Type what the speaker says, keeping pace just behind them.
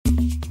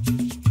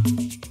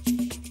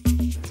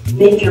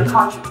Make your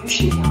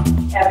contribution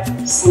count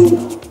every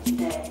single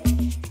day.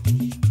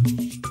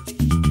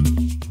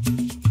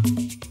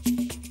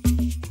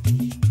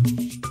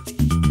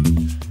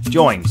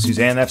 Join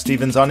Suzanne F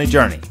Stevens on a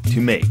journey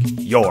to make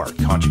your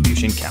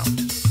contribution count.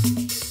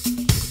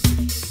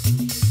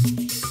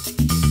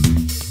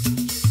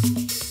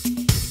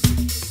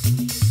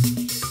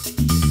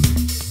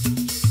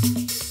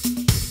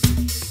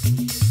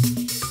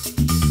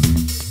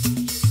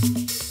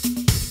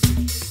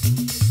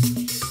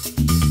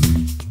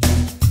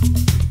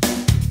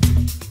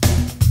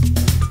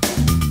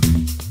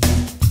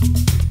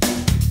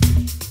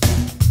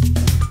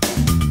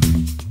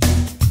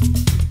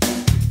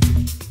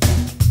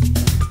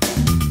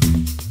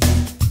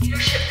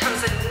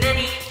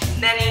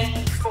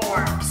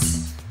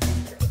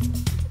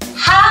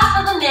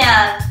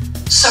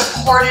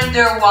 Supported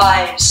their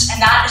wives, and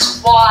that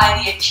is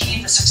why they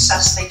achieved the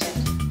success they did.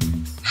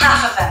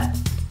 Half of them.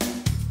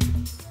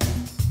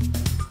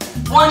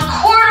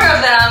 1/4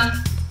 of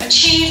them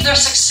achieved their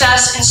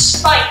success in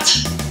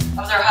spite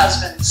of their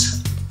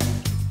husbands.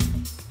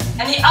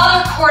 And the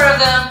other 1/4 of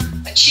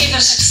them achieved their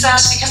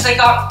success because they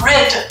got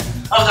rid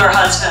of their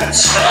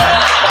husbands.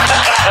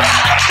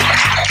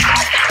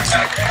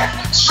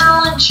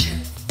 Challenge you.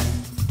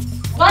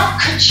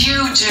 What could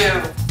you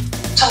do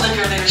to live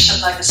your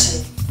leadership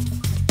legacy?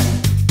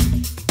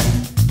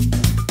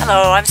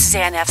 Hello, I'm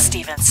Suzanne F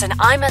Stevens, and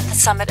I'm at the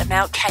summit at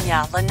Mount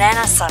Kenya,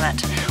 Lenana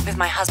Summit, with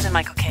my husband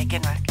Michael K.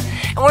 Ginrick.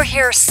 And we're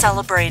here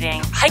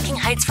celebrating Hiking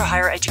Heights for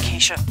Higher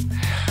Education.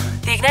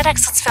 The Ignite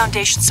Excellence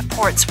Foundation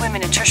supports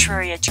women in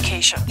tertiary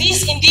education.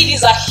 This indeed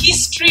is a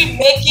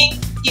history-making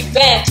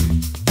event.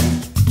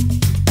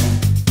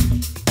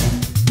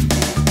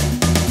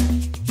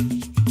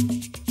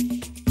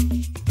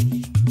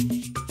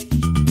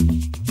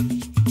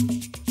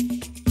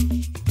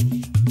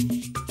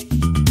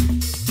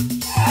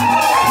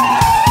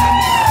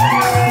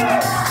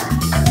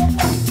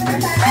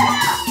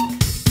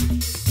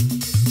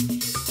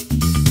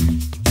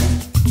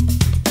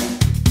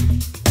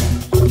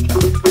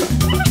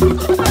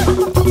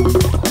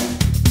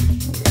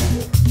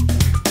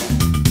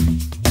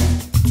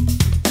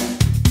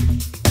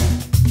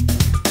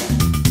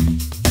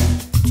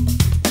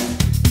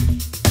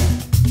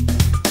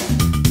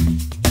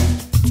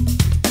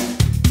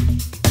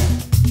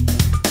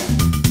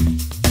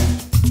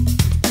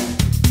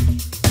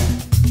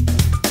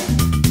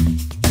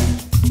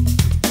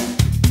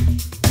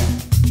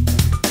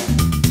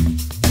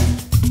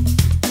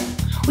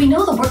 We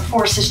know the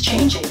workforce is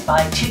changing.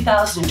 By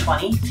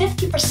 2020,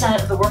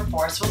 50% of the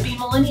workforce will be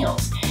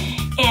millennials,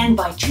 and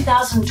by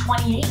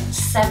 2028,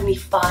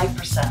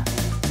 75%.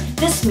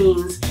 This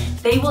means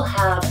they will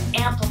have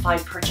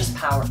amplified purchase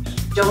power,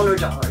 donor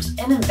dollars,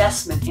 and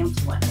investment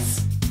influence.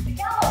 The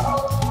Gallup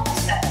World Poll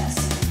says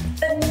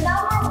the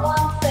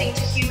 #1 thing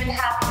to human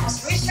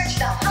happiness,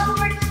 researched in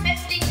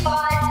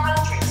 155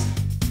 countries,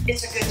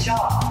 is a good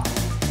job.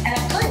 And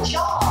a good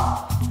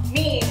job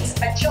means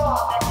a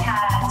job that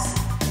has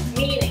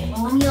meaning.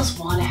 Millennials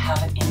want to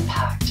have an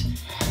impact.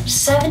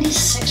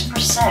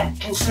 76%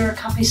 consider a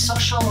company's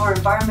social or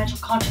environmental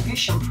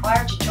contribution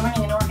prior to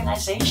joining an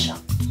organization.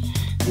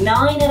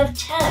 9 out of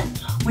 10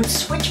 would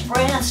switch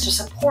brands to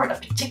support a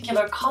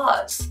particular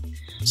cause.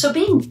 So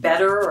being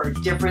better or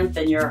different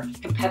than your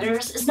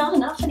competitors is not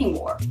enough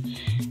anymore.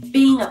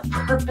 Being a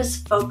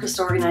purpose-focused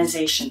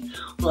organization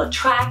will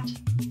attract,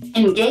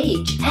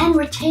 engage, and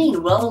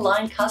retain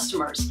well-aligned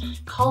customers,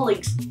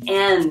 colleagues,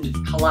 and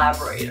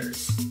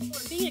collaborators.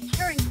 Being a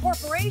caring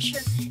corporation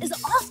is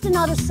often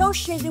not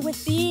associated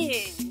with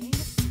being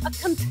a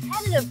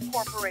competitive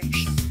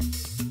corporation.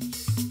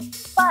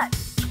 But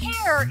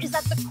care is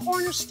at the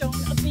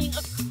cornerstone of being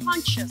a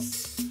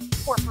conscious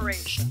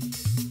corporation.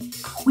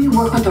 We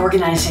work with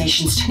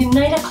organizations to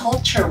ignite a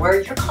culture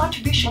where your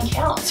contribution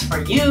counts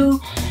for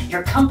you,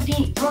 your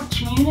company, your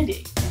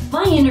community.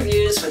 My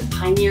interviews with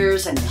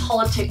pioneers in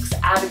politics,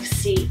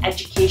 advocacy,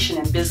 education,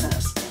 and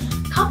business,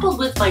 coupled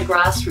with my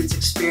grassroots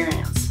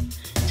experience,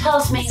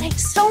 tells me it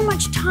takes so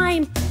much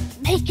time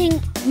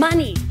making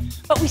money,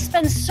 but we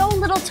spend so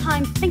little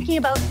time thinking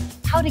about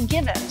how to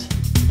give it.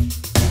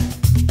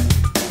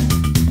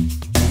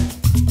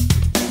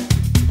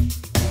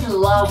 I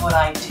love what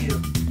I do.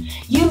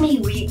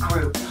 YouMeWe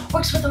Group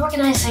works with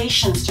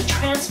organizations to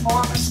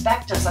transform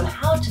perspectives on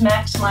how to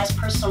maximize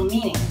personal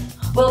meaning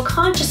while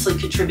consciously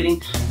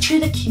contributing to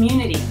the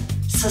community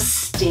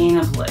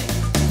sustainably.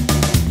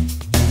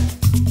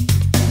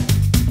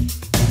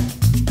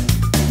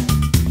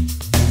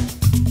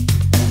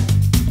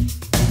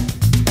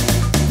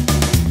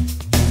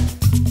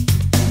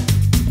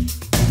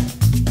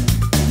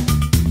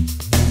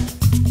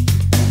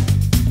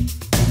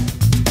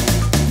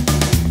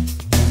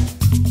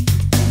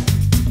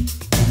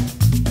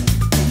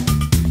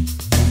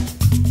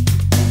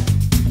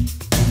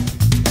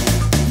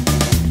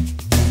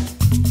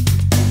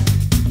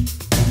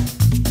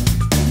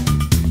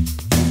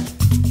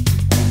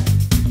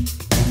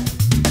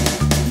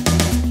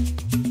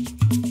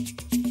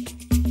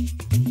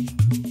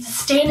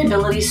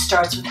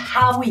 starts with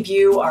how we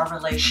view our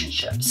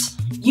relationships.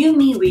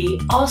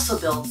 YouMeWe also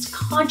builds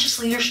conscious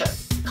leadership,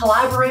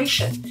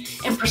 collaboration,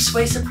 and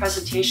persuasive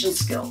presentation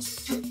skills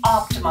to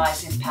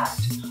optimize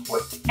impact,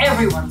 where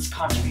everyone's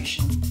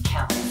contribution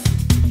counts.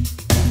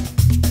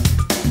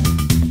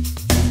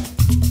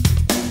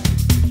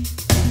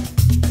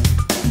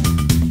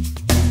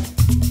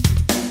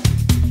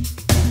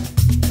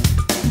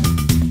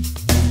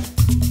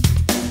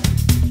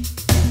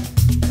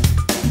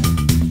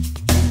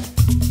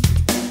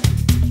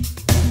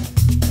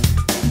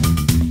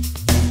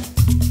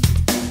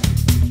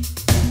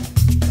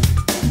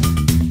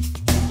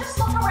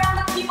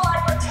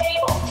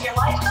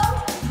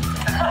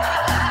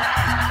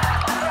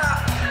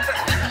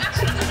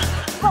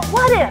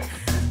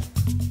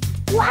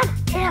 What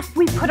if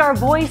we put our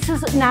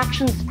voices and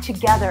actions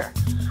together?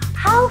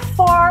 How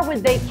far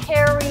would they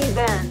carry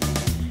then?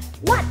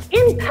 What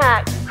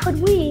impact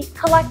could we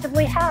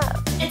collectively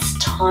have? It's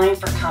time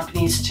for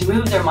companies to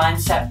move their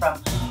mindset from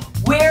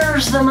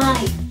where's the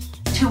money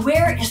to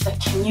where is the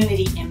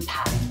community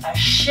impact, a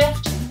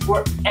shift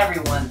where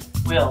everyone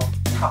will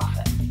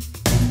profit.